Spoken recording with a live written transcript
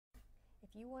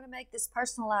If you want to make this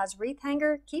personalized wreath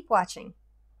hanger, keep watching.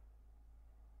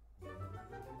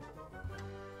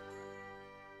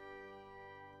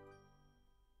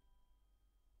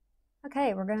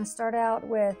 Okay, we're going to start out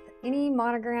with any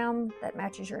monogram that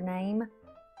matches your name. It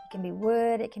can be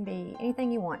wood, it can be anything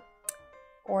you want,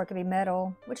 or it could be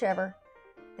metal, whichever.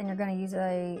 Then you're going to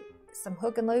use some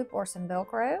hook and loop or some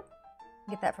Velcro.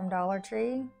 Get that from Dollar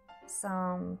Tree.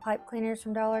 Some pipe cleaners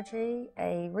from Dollar Tree,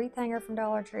 a wreath hanger from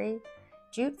Dollar Tree,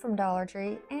 jute from Dollar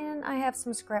Tree, and I have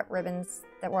some scrap ribbons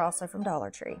that were also from Dollar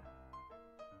Tree.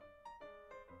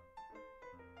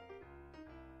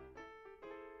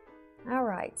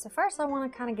 Alright, so first I want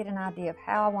to kind of get an idea of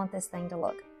how I want this thing to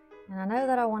look. And I know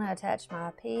that I want to attach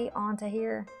my P onto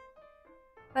here,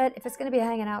 but if it's going to be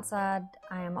hanging outside,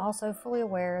 I am also fully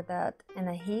aware that in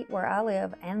the heat where I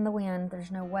live and the wind,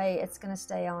 there's no way it's going to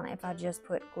stay on if I just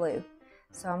put glue.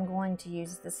 So I'm going to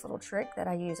use this little trick that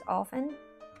I use often.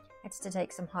 It's to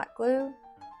take some hot glue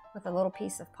with a little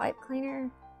piece of pipe cleaner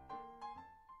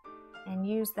and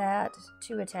use that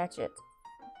to attach it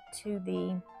to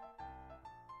the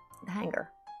hanger.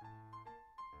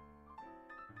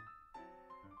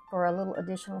 For a little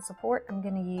additional support, I'm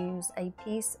going to use a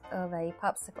piece of a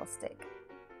popsicle stick.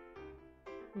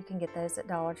 You can get those at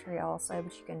Dollar Tree also,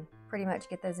 but you can pretty much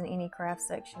get those in any craft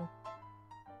section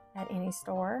at any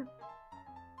store.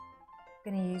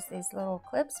 I'm going to use these little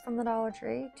clips from the Dollar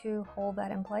Tree to hold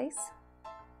that in place.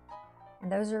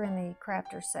 And those are in the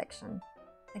Crafter section.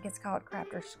 I think it's called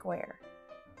Crafter Square.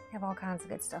 They have all kinds of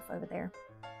good stuff over there.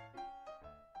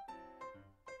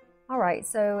 Alright,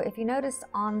 so if you noticed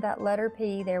on that letter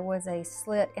P, there was a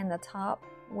slit in the top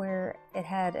where it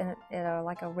had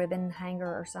like a ribbon hanger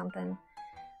or something.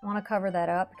 I want to cover that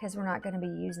up because we're not going to be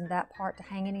using that part to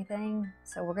hang anything.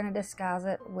 So we're going to disguise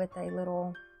it with a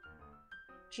little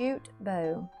jute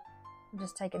bow. I'm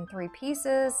just taking 3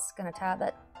 pieces, going to tie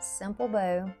that simple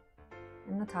bow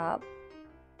in the top.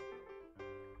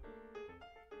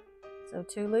 So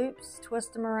 2 loops,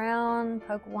 twist them around,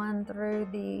 poke one through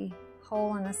the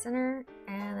hole in the center,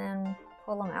 and then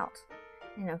pull them out.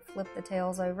 You know, flip the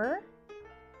tails over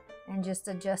and just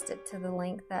adjust it to the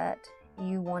length that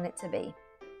you want it to be.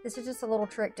 This is just a little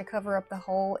trick to cover up the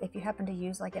hole if you happen to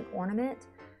use like an ornament,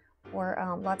 or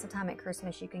lots of time at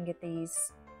Christmas you can get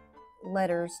these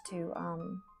letters to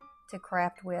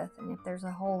craft with, and if there's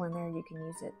a hole in there you can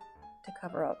use it to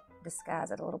cover up,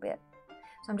 disguise it a little bit.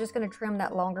 So I'm just going to trim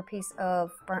that longer piece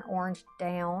of burnt orange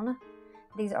down.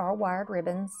 These are wired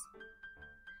ribbons.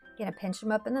 Gonna pinch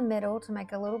them up in the middle to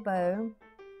make a little bow,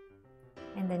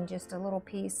 and then just a little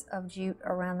piece of jute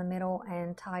around the middle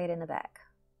and tie it in the back.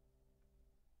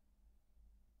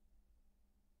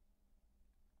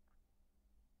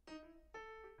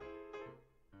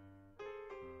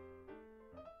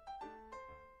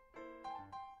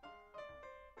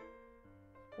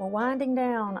 We're winding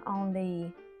down on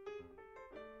the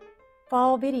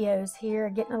fall videos here,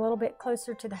 getting a little bit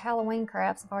closer to the Halloween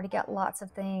crafts. I've already got lots of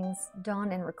things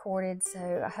done and recorded,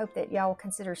 so I hope that y'all will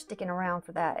consider sticking around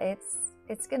for that.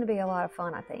 It's going to be a lot of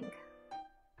fun, I think.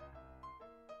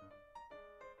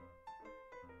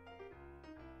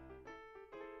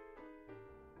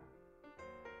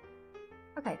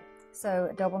 Okay, so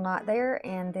a double knot there,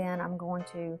 and then I'm going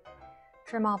to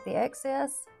trim off the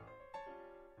excess.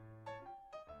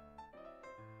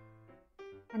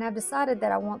 And I've decided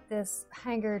that I want this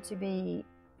hanger to be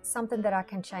something that I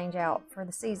can change out for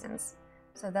the seasons.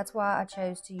 So that's why I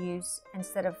chose to use,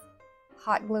 instead of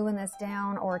hot gluing this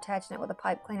down or attaching it with a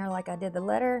pipe cleaner like I did the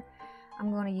letter,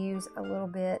 I'm going to use a little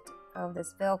bit of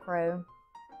this Velcro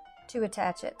to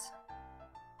attach it.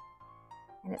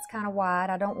 And it's kind of wide.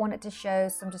 I don't want it to show,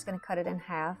 so I'm just going to cut it in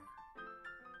half.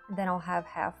 And then I'll have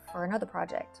half for another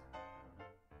project.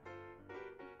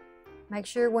 Make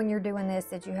sure when you're doing this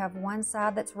that you have one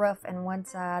side that's rough and one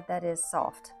side that is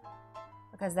soft,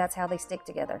 because that's how they stick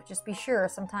together. Just be sure.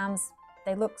 Sometimes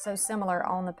they look so similar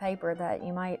on the paper that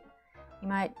you might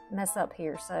mess up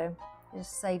here, so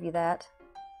just save you that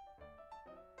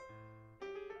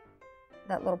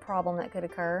little problem that could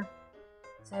occur.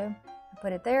 So I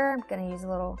put it there. I'm going to use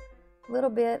a little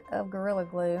bit of Gorilla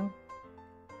Glue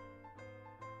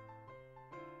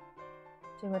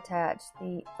to attach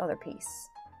the other piece.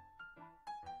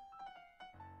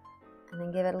 And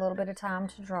then give it a little bit of time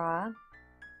to dry.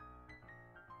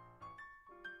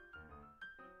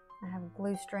 I have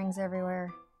glue strings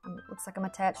everywhere. It looks like I'm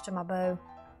attached to my bow.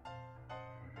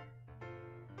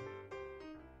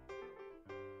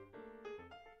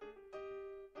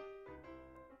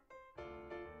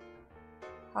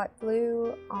 Hot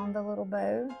glue on the little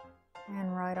bow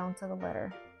and right onto the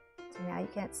letter. So now you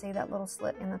can't see that little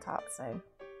slit in the top, so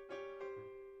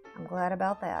I'm glad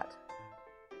about that.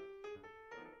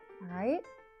 All right.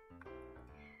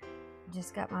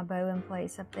 Just got my bow in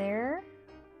place up there.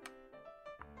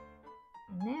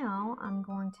 And now I'm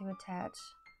going to attach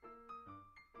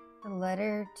the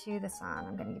letter to the sign.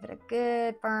 I'm going to give it a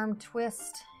good firm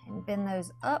twist and bend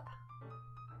those up.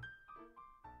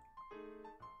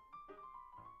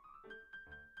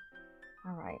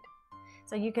 All right.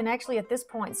 So you can actually at this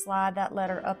point slide that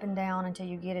letter up and down until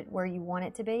you get it where you want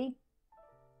it to be.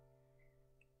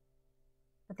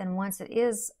 But then once it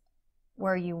is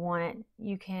where you want it,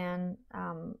 you can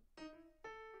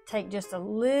take just a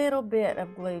little bit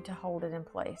of glue to hold it in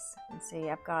place. And see,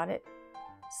 I've got it,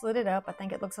 slid it up. I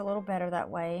think it looks a little better that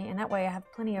way. And that way I have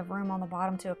plenty of room on the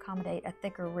bottom to accommodate a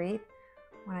thicker wreath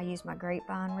when I use my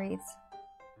grapevine wreaths.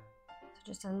 So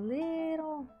just a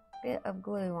little bit of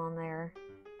glue on there.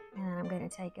 And then I'm going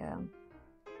to take a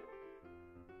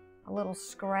little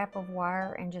scrap of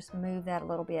wire and just move that a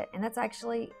little bit. And that's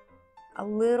actually a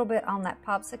little bit on that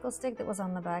popsicle stick that was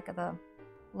on the back of the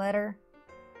letter.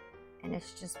 And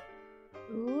it's just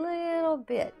a little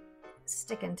bit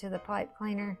sticking to the pipe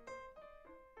cleaner,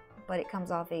 but it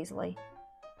comes off easily.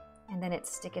 And then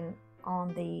it's sticking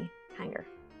on the hanger.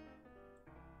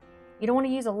 You don't want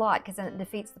to use a lot because then it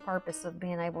defeats the purpose of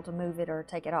being able to move it or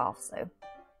take it off. So,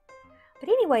 but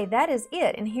anyway, that is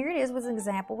it. And here it is with an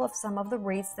example of some of the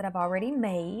wreaths that I've already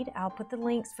made. I'll put the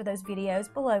links for those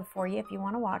videos below for you if you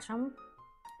want to watch them.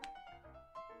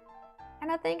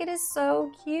 And I think it is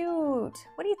so cute.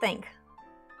 What do you think?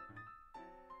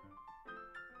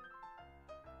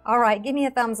 All right, give me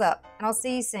a thumbs up and I'll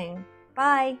see you soon.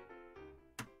 Bye.